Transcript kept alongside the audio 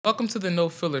Welcome to the No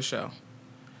Filler Show.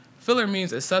 Filler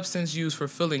means a substance used for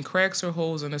filling cracks or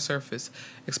holes in a surface,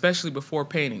 especially before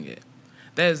painting it.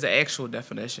 That is the actual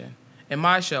definition. In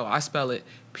my show, I spell it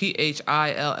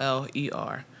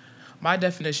Philler. My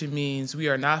definition means we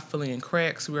are not filling in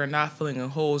cracks, we are not filling in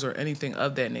holes or anything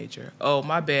of that nature. Oh,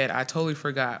 my bad, I totally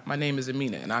forgot. My name is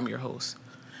Amina, and I'm your host.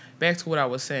 Back to what I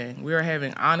was saying, we are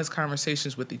having honest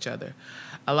conversations with each other,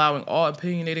 allowing all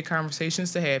opinionated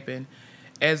conversations to happen.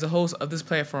 As the host of this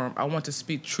platform, I want to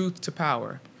speak truth to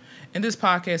power. In this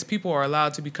podcast, people are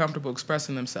allowed to be comfortable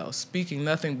expressing themselves, speaking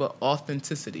nothing but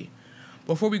authenticity.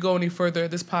 Before we go any further,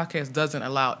 this podcast doesn't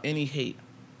allow any hate.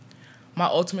 My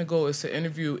ultimate goal is to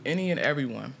interview any and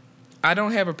everyone. I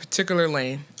don't have a particular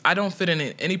lane. I don't fit in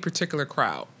any particular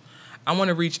crowd. I want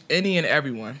to reach any and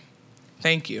everyone.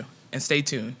 Thank you, and stay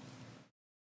tuned.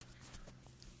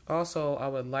 Also, I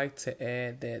would like to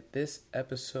add that this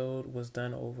episode was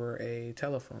done over a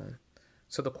telephone.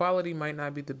 So the quality might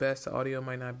not be the best, the audio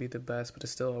might not be the best, but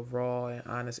it's still a raw and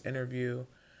honest interview.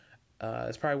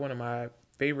 It's probably one of my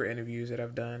favorite interviews that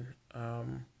I've done.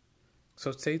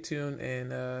 So stay tuned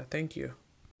and thank you.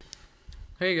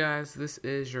 Hey guys, this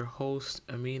is your host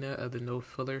Amina of the No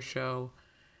Filler Show.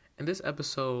 In this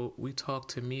episode, we talk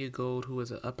to Mia Gold, who is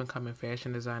an up-and-coming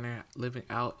fashion designer living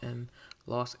out in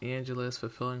Los Angeles,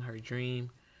 fulfilling her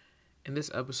dream. In this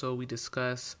episode, we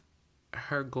discuss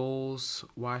her goals,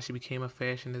 why she became a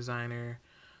fashion designer,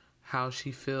 how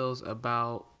she feels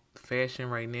about fashion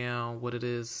right now, what it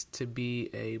is to be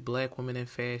a black woman in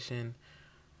fashion,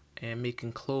 and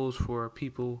making clothes for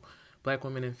people, black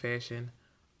women in fashion.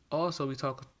 Also, we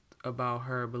talk about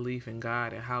her belief in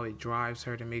God and how it drives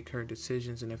her to make her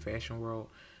decisions in the fashion world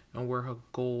and where her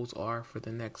goals are for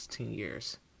the next 10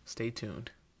 years. Stay tuned.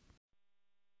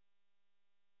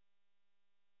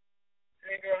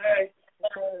 Hey girl, hey.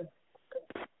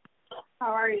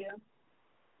 How are you?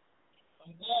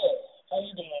 I'm good. How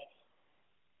you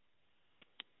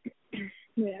doing?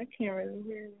 Yeah, I can't really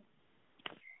hear you.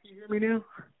 You hear me now?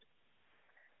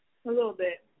 A little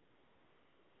bit.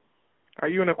 Are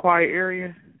you in a quiet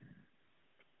area?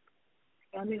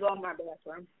 Let me go in my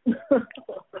bathroom.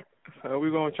 So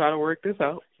we're gonna try to work this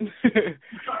out.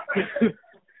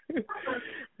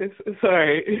 it's all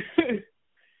right.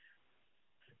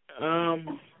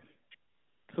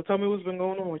 So tell me what's been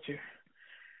going on with you.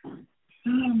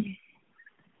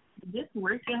 Just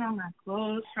working on my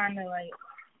clothes, trying to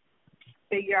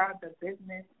figure out the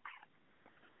business.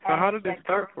 So how did it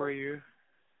start for you?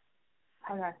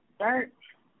 How did I start?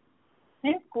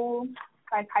 In school,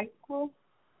 like high school.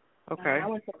 Okay. I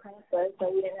went to Princeton, so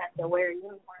we didn't have to wear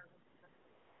uniforms.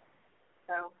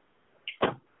 So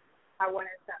I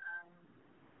wanted to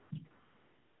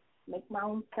make my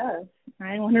own stuff. I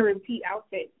didn't want to repeat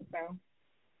outfits, so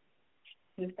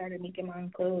just started making my own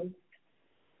clothes.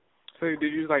 So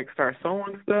did you start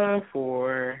sewing stuff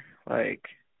or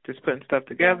just putting stuff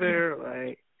together?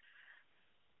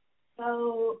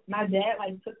 So my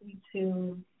dad took me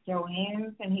to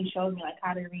Joann's and he showed me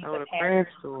how to read the the patterns.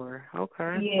 craft store.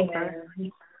 Okay. Yeah,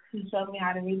 Okay. he showed me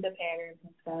how to read the patterns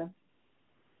and stuff.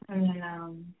 And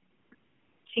then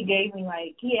he gave me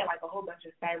he had a whole bunch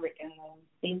of fabric in the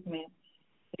basement.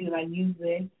 He use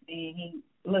this, and he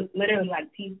literally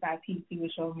piece by piece he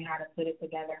was showing me how to put it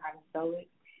together, how to sew it.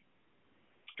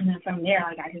 And then from there,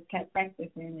 I just kept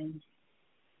practicing and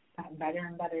got better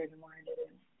and better the more I did it.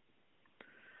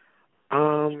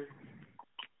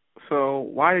 So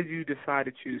why did you decide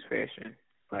to choose fashion,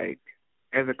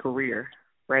 as a career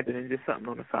rather than just something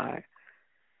on the side?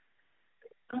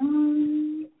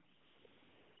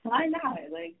 Why not?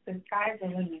 The sky's the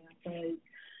limit.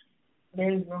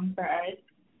 There's room for us,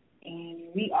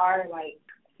 and we are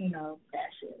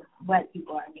fashion. Black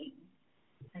people, I mean,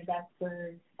 and that's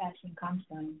where fashion comes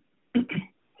from.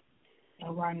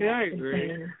 And why not I agree.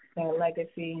 continue that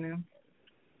legacy?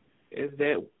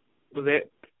 Was that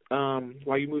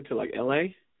why you moved to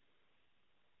LA?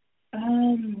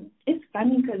 It's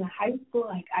funny because in high school,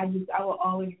 I would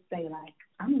always say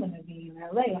I'm gonna be in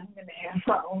LA. I'm gonna have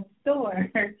my own store,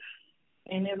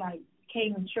 and it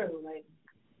came true.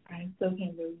 I still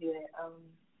can't believe it.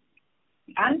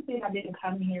 Honestly, I didn't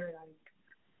come here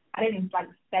I didn't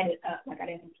set it up. I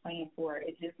didn't plan for it.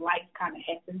 It just life kind of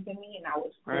happened to me, and I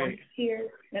was forced here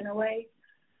in a way.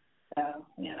 So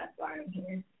yeah, that's why I'm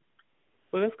here.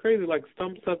 Well, that's crazy.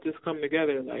 Some stuff just come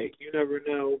together. You never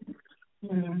know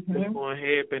what's going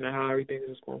to happen and how everything's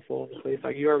just going to fall into place.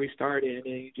 You already started, and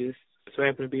then you just so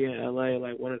happen to be in LA,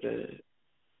 one of the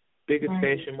biggest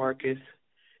fashion markets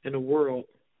in the world.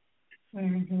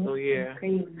 So yeah.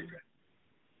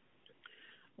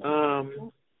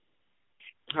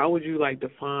 How would you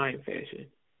define fashion?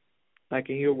 Like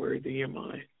in your words, in your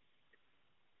mind.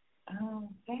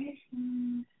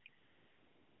 Fashion.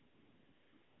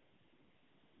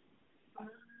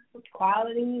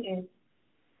 Quality is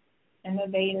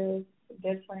innovative,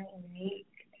 different, unique.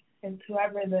 It's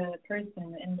whoever the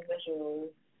person, the individual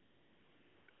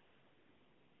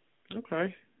is.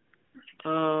 Okay.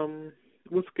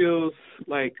 What skills,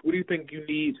 like, what do you think you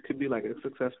need to be like a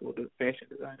successful fashion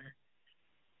designer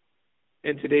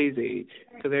in today's age?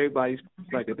 Because everybody's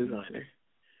like a designer.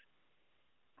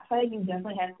 I feel like you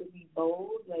definitely have to be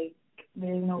bold. Like,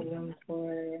 there's no room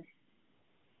for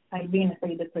like being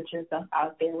afraid to put yourself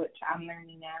out there, which I'm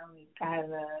learning now. Like, I have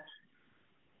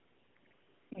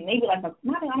maybe like I don't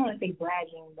want to say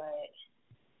bragging, but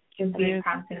just being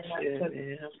confident enough to.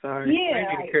 Man, I'm sorry. Yeah,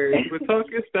 I need courage, but talk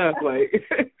your stuff, like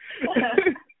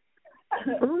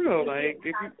for real, like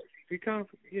if you be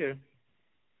confident, yeah.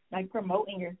 Like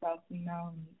promoting yourself,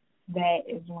 that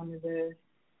is one of the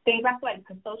things. I feel like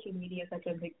because social media is such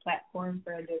a big platform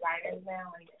for designers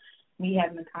now. Like me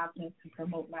having the confidence to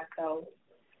promote myself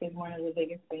is one of the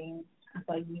biggest things. I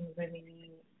feel like you really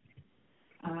need.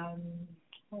 How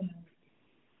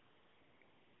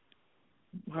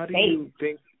do you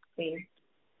think? Faith.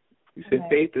 You said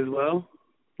faith as well.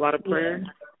 A lot of prayer.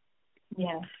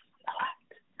 Yeah.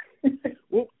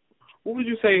 What would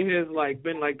you say has like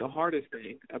been like the hardest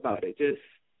thing about it? Just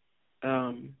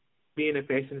being a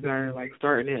fashion designer, like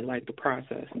starting it, like the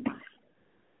process.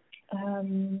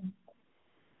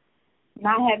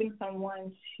 Not having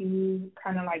someone to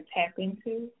kind of like tap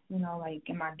into, like,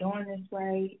 am I doing this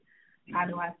right? How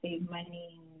do I save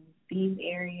money in these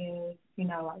areas?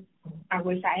 Like, I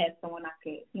wish I had someone I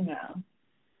could,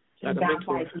 like bounce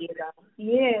ideas off.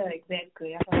 Yeah,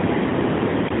 exactly. I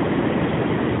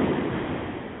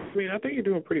mean, I think you're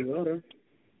doing pretty well, though.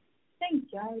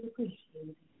 Thank you. I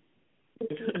appreciate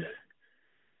it.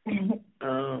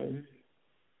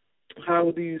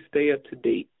 How do you stay up to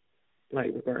date,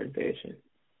 like, regarding fashion,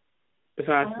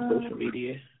 besides social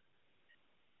media?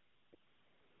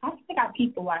 I think I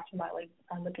people watch a lot. Like,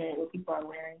 I look at what people are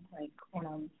wearing, like, when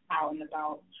I'm out and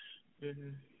about.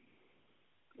 Mm-hmm.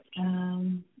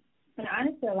 And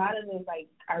honestly, a lot of it, like,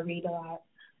 I read a lot.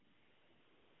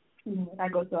 I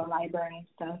go to a library and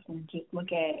stuff and just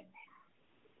look at,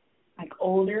 like,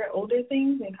 older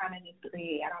things and kind of just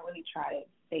create. I don't really try to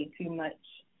stay too much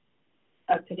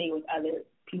up to date with other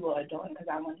people are doing because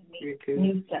I want to make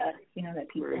new stuff, that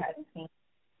people haven't seen.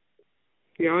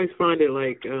 Yeah, I always find it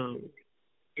like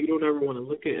you don't ever want to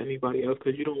look at anybody else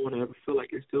because you don't want to ever feel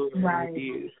like you're still in their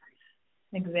ideas.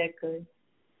 Exactly.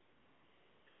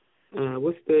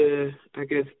 What's the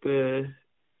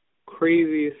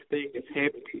craziest thing that's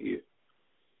happened to you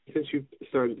since you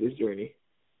started this journey?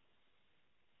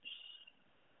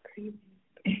 Crazy.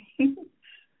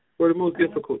 Or the most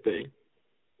difficult thing?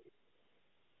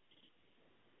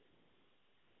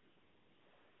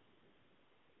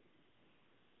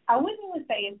 I wouldn't even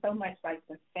say it's so much like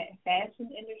the fashion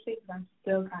industry because I'm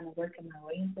still kind of working my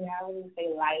way into it. I would say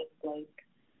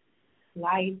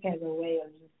life has a way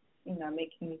of just,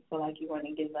 making you feel like you want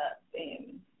to give up.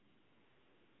 And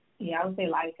yeah, I would say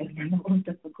life has been the most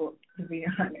difficult, to be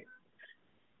honest.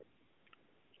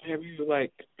 Have you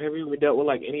ever dealt with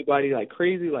like anybody like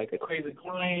crazy, like a crazy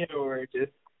client, or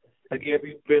just like have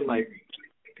you been like,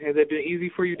 has it been easy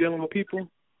for you dealing with people?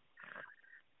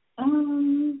 I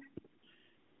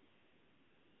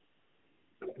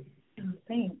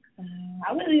think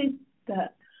I really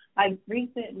like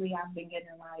recently I've been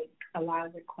getting like a lot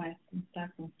of requests and stuff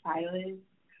from stylists,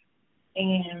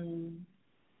 and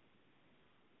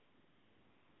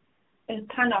it's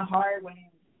kind of hard when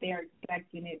they're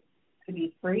expecting it to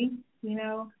be free,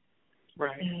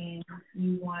 Right. And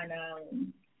you want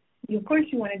of course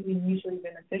you want it to be mutually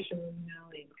beneficial,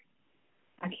 like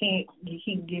I can't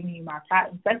keep giving you my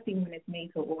product, especially when it's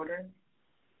made to order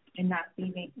and not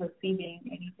receiving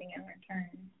anything in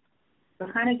return. So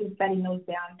kind of just setting those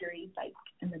boundaries, like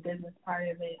in the business part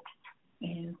of it,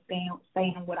 and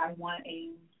saying what I want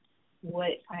and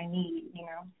what I need,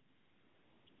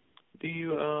 Do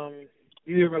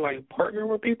you ever like partner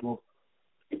with people?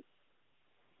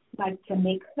 Like to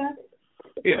make stuff?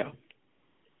 Yeah.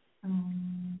 I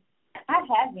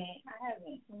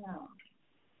haven't. No.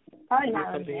 Probably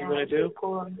not something right you now. want to do?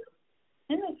 Cool.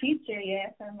 In the future, yeah,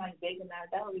 something like big enough,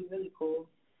 that would be really cool.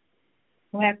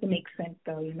 We'll have to make sense,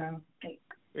 though, Like,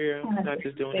 yeah, not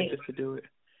just doing it just to do it.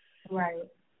 Right.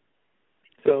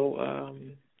 So,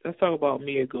 let's talk about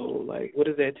Mia Gold. Like, what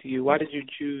is that to you? Why did you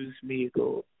choose Mia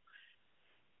Gold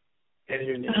as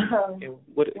your name? And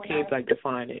can you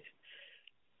define it?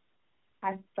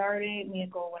 I started Mia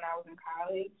Gold when I was in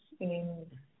college, and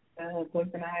the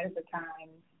boyfriend I had at the time,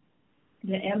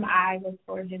 The M.I. was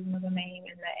for his middle name,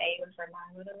 and the A was for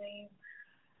my middle name.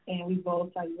 And we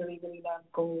both, like, really, really love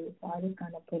gold. So I just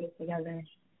kind of put it together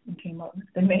and came up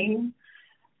with the name.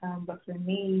 But for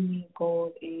me,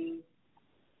 gold is,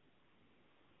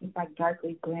 it's like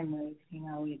darkly glamorous, you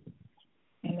know. It's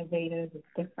innovative, it's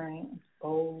different, it's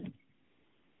bold.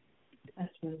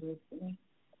 That's what it is for me.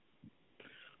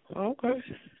 Okay.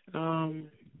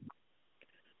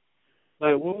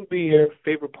 Like, what would be your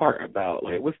favorite part about,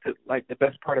 like, what's the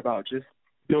best part about just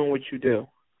doing what you do,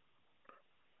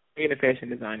 being a fashion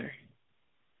designer?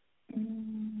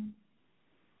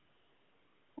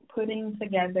 Putting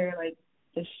together, like,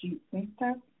 the shoots and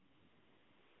stuff,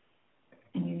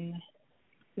 and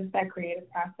just that creative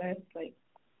process, like,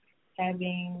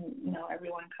 having, you know,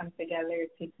 everyone come together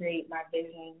to create my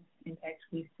vision and to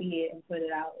actually see it and put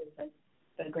it out is, like,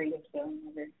 the greatest feeling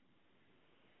ever.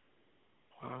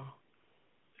 Wow.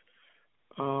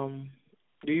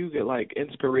 Do you get, like,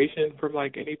 inspiration from,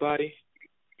 like, anybody?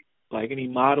 Like, any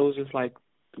models just, like,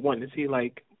 wanting to see,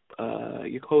 like,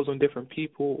 your clothes on different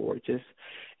people, or just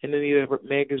in any of the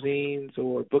magazines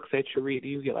or books that you read? Do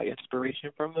you get, like,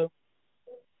 inspiration from them?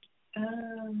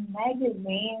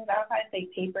 Magazines, I would probably say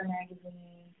paper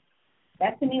magazines.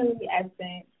 Definitely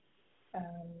Essence.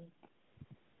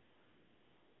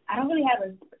 I don't really have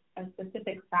a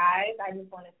specific size. I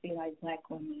just want to see, like, Black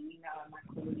women, you know, in my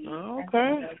clothing. Oh,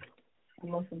 okay. That's the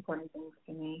most important things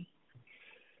to me.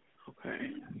 Okay.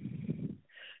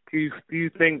 Do you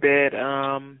think that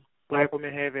Black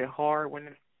women have it hard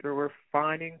when they're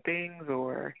finding things,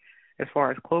 or as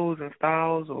far as clothes and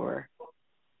styles, or?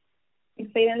 You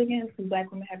say that again? Because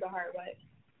Black women have it hard what?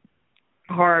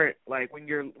 Hard, like when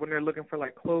they're looking for,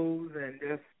 like, clothes and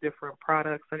just different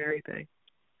products and everything.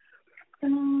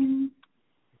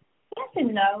 Yes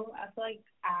and no. I feel like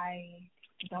I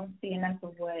don't see enough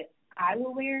of what I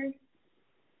will wear.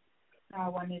 I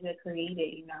wanted to create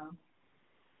it, you know.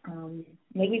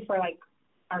 Maybe for, like,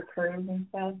 our curves and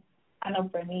stuff. I know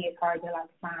for me it's hard to, like,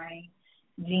 find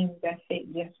jeans that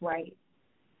fit just right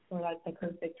for, like, the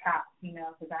perfect top, you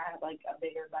know, because I have, like, a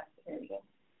bigger bust area.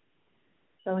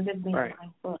 So it's just being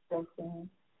mindful of those things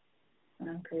when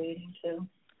I'm creating too.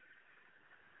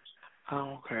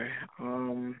 Oh, okay.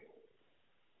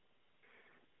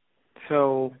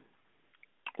 So,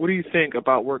 what do you think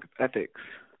about work ethics?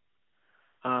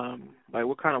 Like,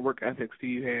 what kind of work ethics do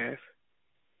you have?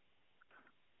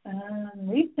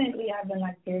 Recently, I've been,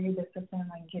 like, very disciplined,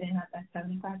 like, getting up at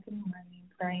 7 o'clock in the morning,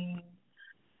 praying,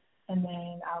 and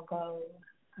then I'll go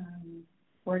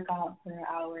work out for an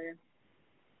hour.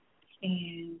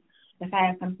 And if I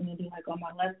have something to do, like, on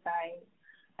my website,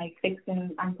 like,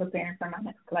 I'm preparing for my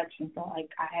next collection. So, like,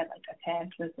 I have, like, a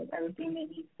task list of everything that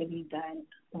needs to be done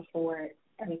before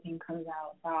everything comes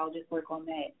out. So I'll just work on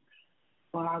that.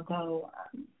 Or I'll go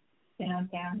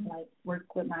downtown, like,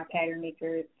 work with my pattern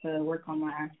maker to work on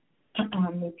my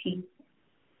new piece.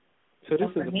 So this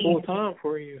is a full time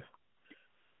for you?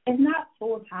 It's not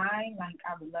full time, like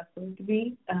I would love for it to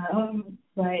be,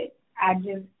 but I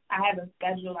have a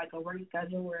schedule, like a work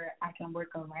schedule, where I can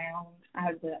work around. I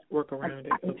have to work around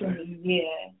it. Okay.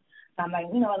 Yeah. So I'm like,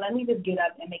 you know, let me just get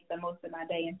up and make the most of my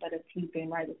day instead of sleeping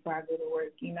right before I go to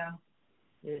work. You know,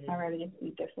 I'd rather just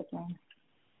be disciplined.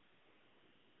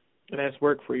 And that's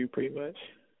work for you, pretty much.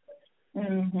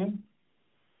 It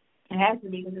has to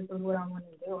be, because this is what I want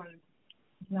to do, and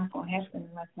it's not going to happen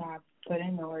unless I put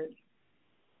in the work.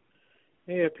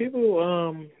 Yeah,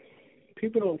 people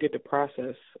don't get the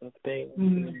process of things.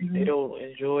 They don't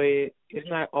enjoy it. It's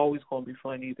not always going to be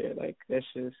fun either. Like, that's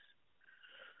just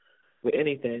with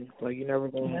anything. Like, you're never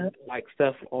going to like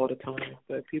stuff all the time.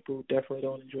 But people definitely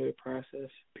don't enjoy the process.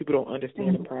 People don't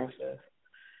understand the process.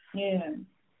 Yeah.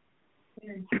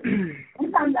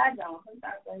 Sometimes I don't.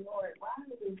 Sometimes I'm like, Lord, why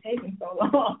is it taking so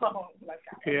long? Like,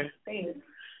 I understand.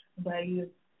 But you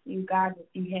have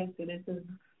to. This is,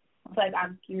 I feel like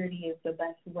obscurity is the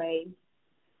best way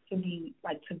to be,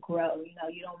 like, to grow. You know,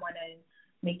 you don't want to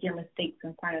make your mistakes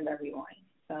in front of everyone.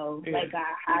 So let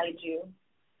God hide you,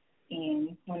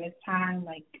 and when it's time,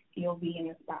 like, you'll be in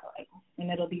the spotlight,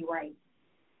 and it'll be right.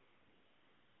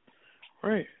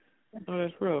 Right. No,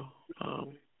 that's real.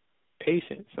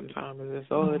 Patience sometimes. That's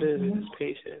all it is. It's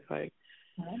patience. Like,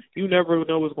 you never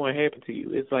know what's going to happen to you.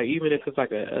 It's like, even if it's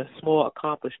like a small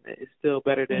accomplishment, it's still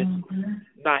better than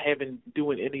not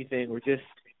doing anything, or just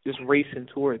racing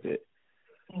towards it.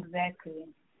 Exactly.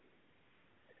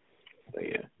 So,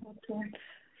 yeah. Okay.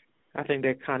 I think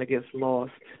that kind of gets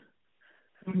lost.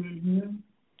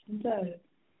 It does.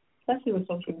 Especially with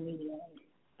social media.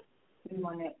 We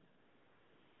want it.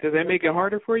 Does that make it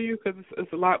harder for you because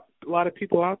it's a lot of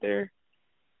people out there,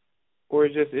 or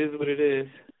it just is what it is?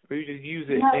 Or you just use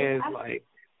it as like...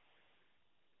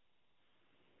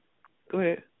 Go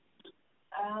ahead.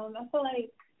 I feel like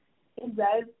it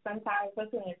does sometimes,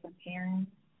 especially when you're comparing,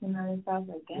 you know, yourself,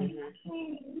 like, dang, I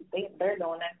can't, they're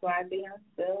doing that, so I think I'm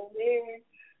still there,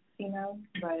 you know.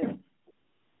 But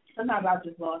sometimes I'll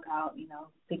just log out, you know,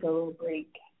 take a little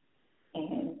break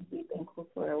and be thankful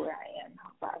for where I am,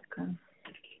 how far I've come.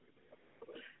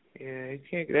 Yeah, you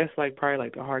can't. That's like probably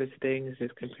like the hardest thing is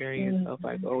just comparing yourself.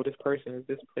 Like, oh, this person is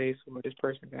this place, or this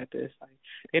person got this. Like,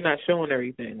 they're not showing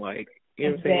everything. Like, you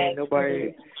know what I'm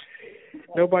saying?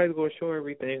 Nobody's gonna show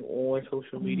everything on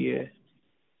social media.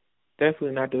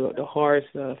 Definitely not the hard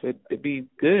stuff. It'd be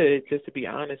good just to be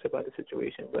honest about the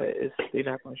situation, but they're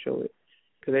not gonna show it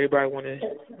because everybody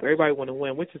want to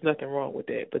win, which is nothing wrong with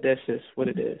that. But that's just what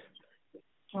it is.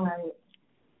 Right.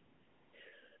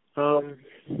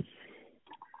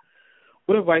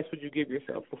 What advice would you give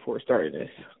yourself before starting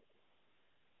this?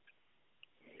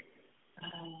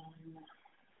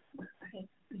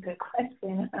 Good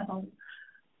question.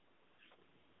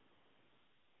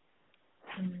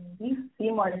 Be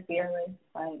more fearless.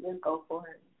 Like, just go for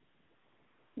it.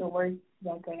 The worst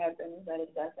that could happen is that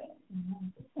it doesn't.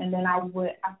 Mm-hmm. And then I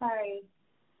probably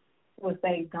would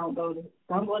say don't go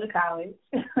to college.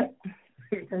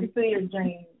 Pursue your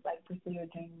dream. Like, pursue your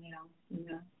dream. You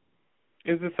know.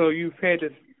 Is it so? You had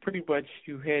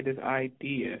this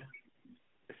idea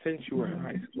since you were in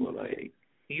high school. Like,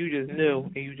 you just knew,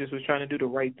 and you just was trying to do the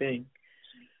right thing.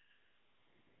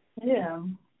 Yeah.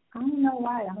 I don't know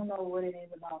why. I don't know what it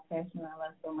is about fashion I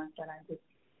love so much that I just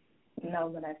know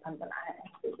that that's something I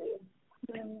have to do.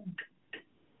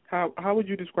 Yeah. How would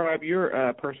you describe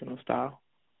your personal style?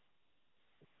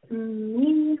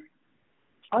 Me,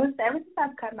 ever since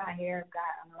I've cut my hair, I've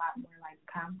gotten a lot more like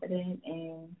confident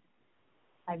and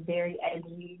like very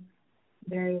edgy,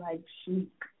 very like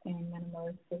chic and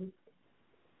minimalistic.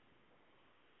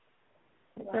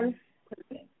 Okay.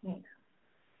 Yeah.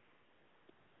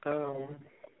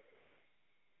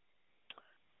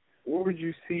 Where do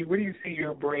you see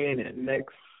your brand in the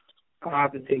next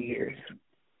 5 to 10 years?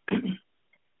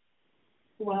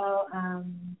 Well,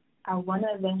 I want to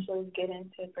eventually get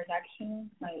into production,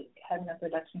 like having a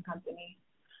production company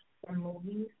for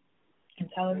movies and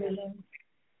television.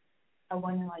 I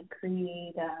want to like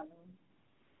create, I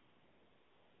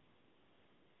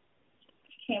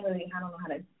don't know how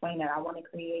to explain that. I want to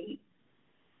create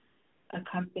a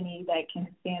company that can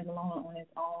stand alone on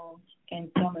its own in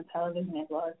film and television as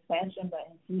well as fashion, but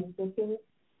infused with it.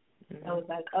 Mm-hmm. So it's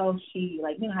like,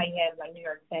 you know how you have like New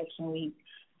York Fashion Week.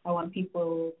 I want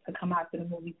people to come out to the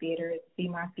movie theater, see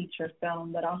my feature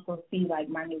film, but also see like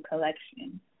my new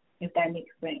collection, if that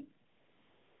makes sense.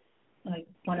 Like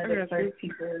one of the first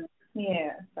people,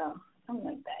 yeah. So something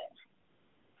like that.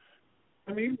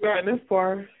 I mean, you've gotten this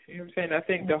far. You know what I'm saying? I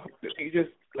think the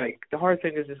hard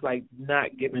thing is just like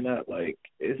not giving up. Like,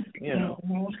 it's, you know,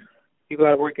 you got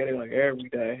to work at it like every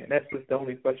day, and that's just the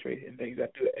only frustrating thing. You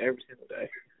got to do it every single day.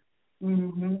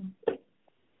 And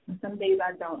some days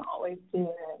I don't always do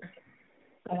it,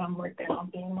 but I'm working on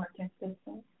being more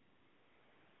consistent.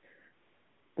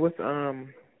 What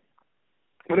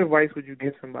advice would you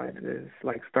give somebody that's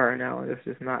like starting out and that's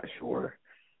just not sure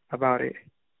about it?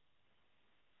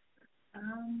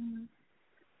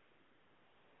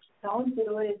 Don't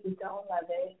do it if you don't love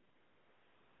it.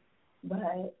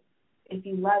 But if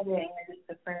you love it and you're just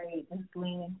afraid, just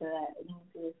lean into that. Lean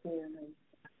into your fear.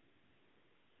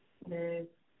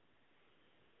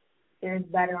 There's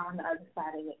better on the other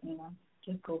side of it, you know.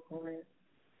 Just go for it.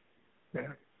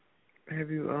 Yeah. Have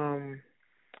you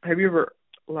ever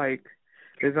like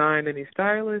designed any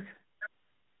stylists?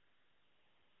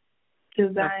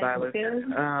 Not stylist.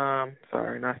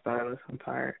 Sorry, not stylist. I'm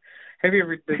tired. Have you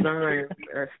ever designed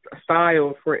a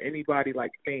style for anybody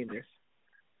like famous?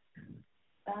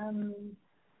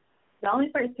 The only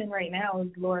person right now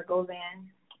is Laura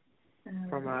Govan.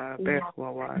 From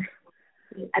Basketball Wives.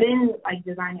 I didn't like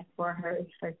design it for her.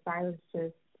 Her stylist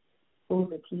just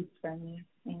pulled a piece from me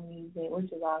and used it,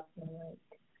 which is awesome.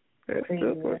 That's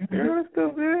still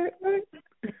good.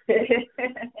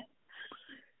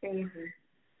 Crazy.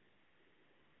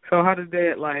 So how did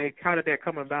that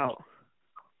come about?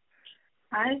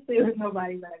 Honestly, it was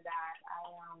nobody but God.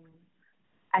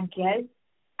 I guess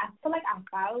I feel like I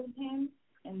followed him,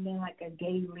 and then like a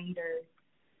day later,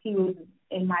 he was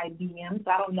in my DM.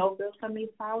 So I don't know if it was somebody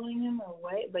following him or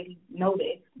what, but he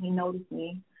noticed. He noticed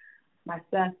me, my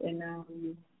stuff, and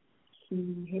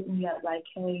he hit me up like,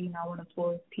 hey, you know, I want to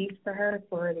pull this piece for her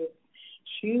for this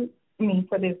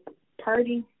for this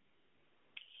party,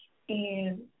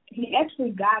 and he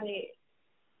actually got it.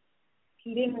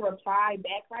 He didn't reply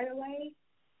back right away,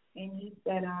 and he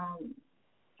said,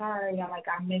 sorry,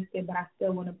 I missed it, but I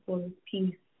still want to pull this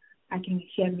piece.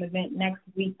 She has an event next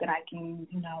week that I can,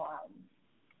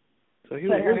 so he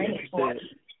was really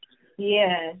interested.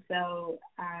 Yeah, so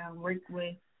I worked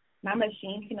with, my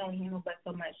machine can only handle but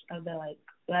so much of the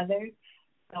leather.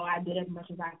 So I did as much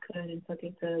as I could and took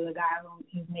it to the guy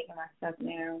who's making my stuff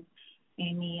now,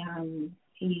 and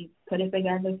he put it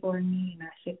together for me, and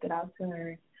I shipped it out to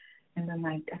her. And then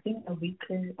I think a week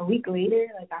later,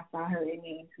 I saw her in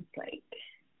it, and she's like,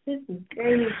 "This is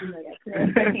crazy!"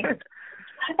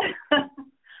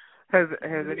 Has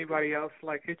anybody else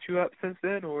hit you up since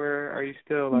then, or are you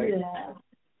still Yeah.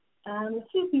 A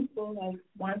few people,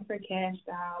 one for Cash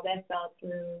Doll, that fell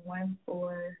through, one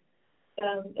for,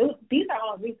 these are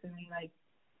all recently,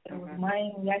 it was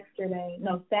mine Saturday, when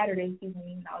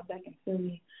I was back in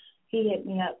Philly. He hit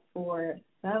me up for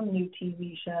some new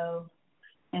TV show,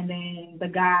 and then the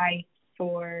guy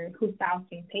who South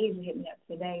St. Page hit me up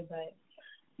today, but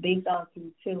they fell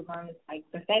through too. I'm just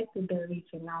the fact that they're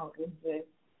reaching out is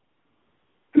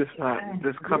just not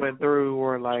just coming through,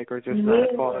 or just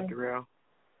not falling through.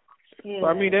 Yeah.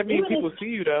 Well, I mean, that means people see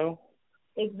you, though.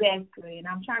 Exactly, and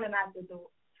I'm trying not to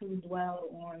dwell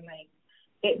on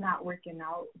it not working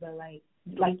out, but like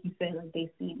you said, they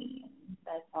see me, and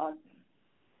that's awesome.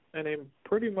 And then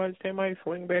pretty much they might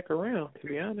swing back around, to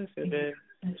be honest, and then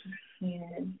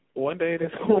one day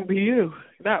that's gonna be you.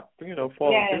 Not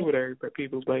falling through with every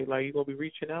people, but you're gonna be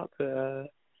reaching out to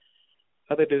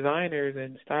other designers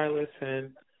and stylists,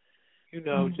 and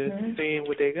just seeing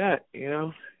what they got,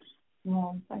 Yeah,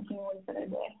 I can't wait for that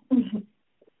day.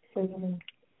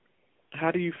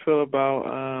 How do you feel about,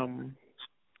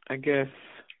 I guess,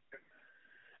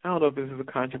 I don't know if this is a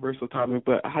controversial topic,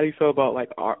 but how do you feel about,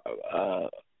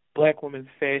 black women's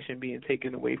fashion being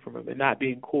taken away from them and not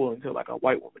being cool until, a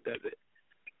white woman does it?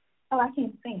 Oh, I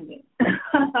can't stand it.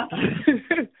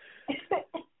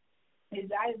 It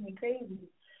drives me crazy.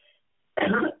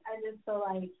 I just feel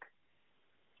like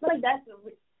that's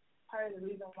part of the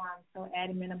reason why I'm so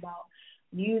adamant about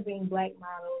using black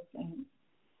models and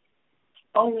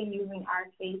only using our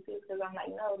faces, because I'm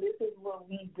no, this is what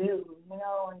we do,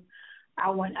 and I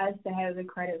want us to have the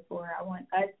credit for it. I want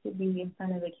us to be in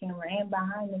front of the camera and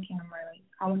behind the camera.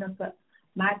 I want to put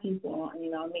my people on,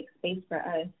 make space for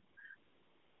us,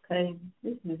 because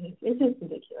it's just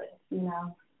ridiculous, Yeah,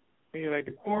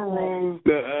 the cornrows,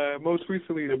 the most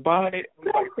recently the bonnet,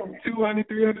 $200,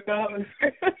 $300.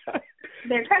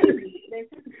 They're crazy.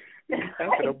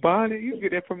 After the bonnet, you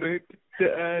get that from the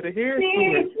hair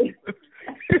store.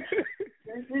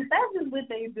 That's just what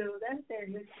they do. That's their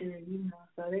history,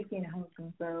 so they can't help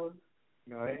themselves.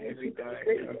 No, they actually die.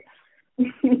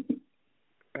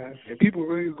 And people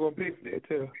really going big for that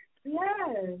too.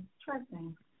 Yeah, trust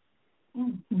me.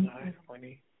 No, that's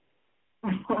funny.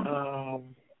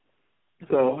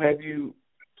 So have you?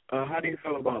 How do you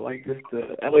feel about just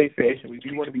the LA Fashion Week? Do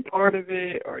you want to be part of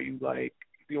it, or are you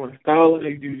do you want to style it,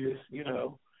 or do you just you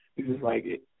just like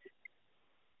it?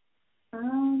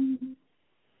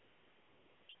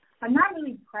 I'm not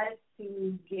really pressed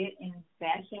to get in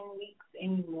fashion weeks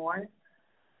anymore.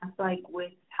 I feel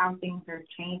with how things are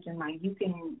changing, you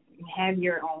can have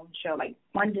your own show.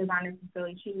 One designer from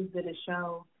Philly, she just did a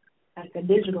show, a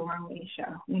digital runway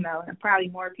show, and probably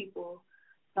more people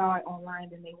saw it online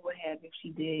than they would have if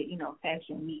she did,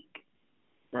 Fashion Week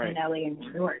in LA and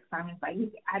New York. So I'm just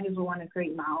I just want to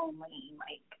create my own lane,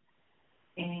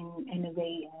 and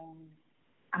innovate, and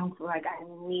I don't feel like I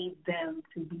need them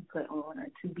to be put on or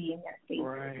to be in their space.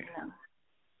 Right.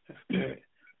 That's good.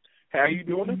 Are you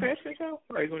doing a fashion show?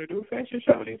 Are you going to do a fashion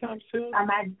show anytime soon?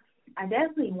 I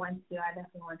definitely want to.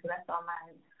 That's on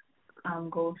my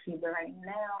goal sheet. But right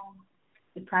now,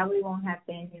 it probably won't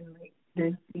happen in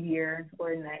this year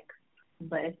or next.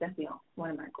 But it's definitely one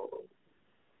of my goals.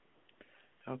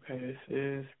 Okay, this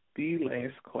is the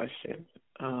last question.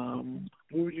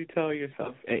 What would you tell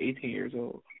yourself at 18 years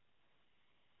old?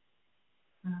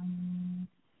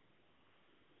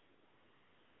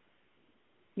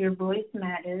 Your voice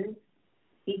matters.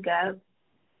 Speak up.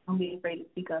 Don't be afraid to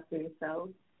speak up for yourself.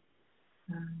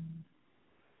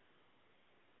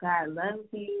 God loves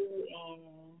you, and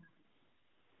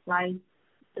life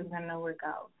is going to work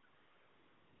out.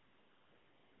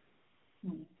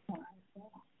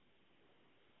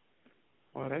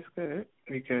 Well, that's good,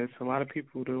 because a lot of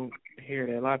people don't hear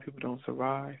that. A lot of people don't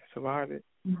survive it.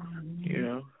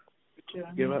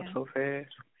 Give up so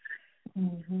fast.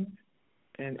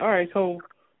 And all right, so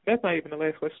that's not even the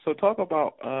last question. So talk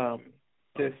about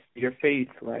just your faith,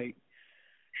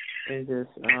 and just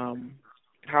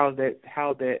how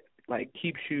that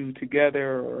keeps you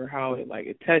together, or how it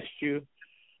it tests you.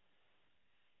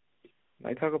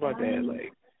 Like, talk about that.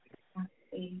 Like,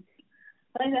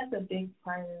 I think that's a big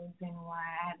part of the reason why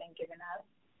I haven't given up.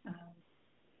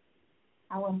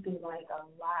 I went through like a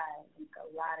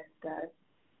lot of stuff,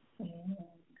 and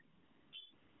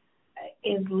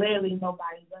it's literally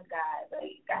nobody but God.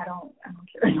 Like, I don't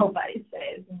care what nobody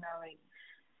says. Like,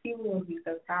 people will be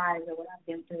surprised at what I've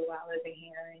been through while living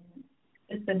here, and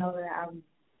just to know that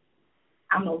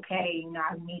I'm okay.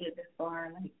 I've made it this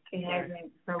far. Like, it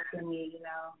hasn't broken me.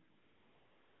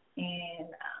 And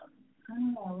I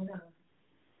don't know what else.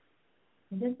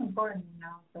 It's just important,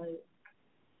 so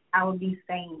I would be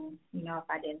sane, if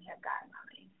I didn't have God in my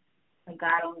life. Like,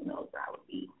 God only knows where I would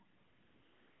be.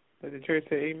 Let the church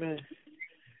say amen.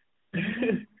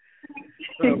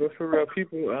 No, but for real,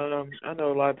 people, I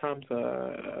know a lot of times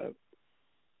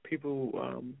people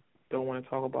don't want to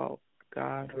talk about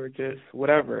God or just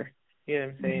whatever. You know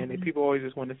what I'm saying? And people always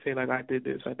just want to say, like, I did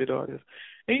this, I did all this.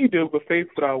 And you do, but faith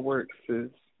without works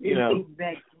is,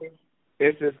 Exactly.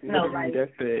 It's just literally,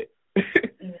 that's it.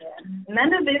 Yeah.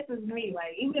 None of this is me.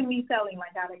 Like, even me telling,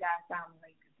 like, how the guy sounded,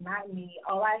 like, it's not me.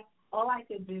 All I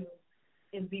could do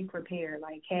is be prepared.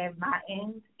 Like, have my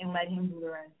end and let him do the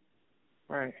rest.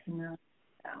 Right. No,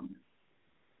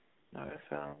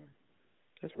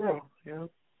 that's real,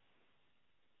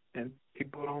 And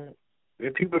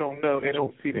if people don't know, they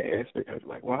don't see the aspect of it.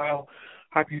 Like, well,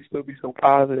 how can you still be so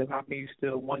positive? How can you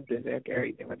still want this after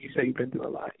everything? Like you say, you've been through a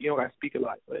lot. You don't got to speak a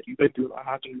lot, but you've been through a lot.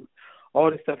 How can all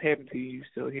this stuff happen to you, you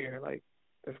still here? Like,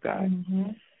 that's God.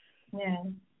 Mm-hmm. Yeah.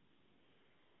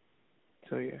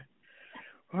 So, yeah.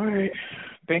 All right.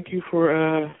 Thank you for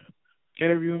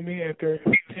interviewing me after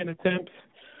 10 attempts.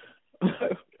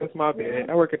 That's my bad.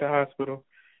 I work at the hospital.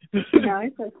 No,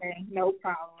 it's okay. No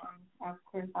problem. Of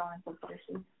course, I'll support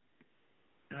you.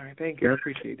 All right. Thank you. I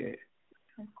appreciate that.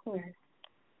 Of course.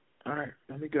 All right.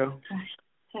 Let me go.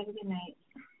 Have a good night.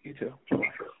 You too.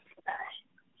 Bye.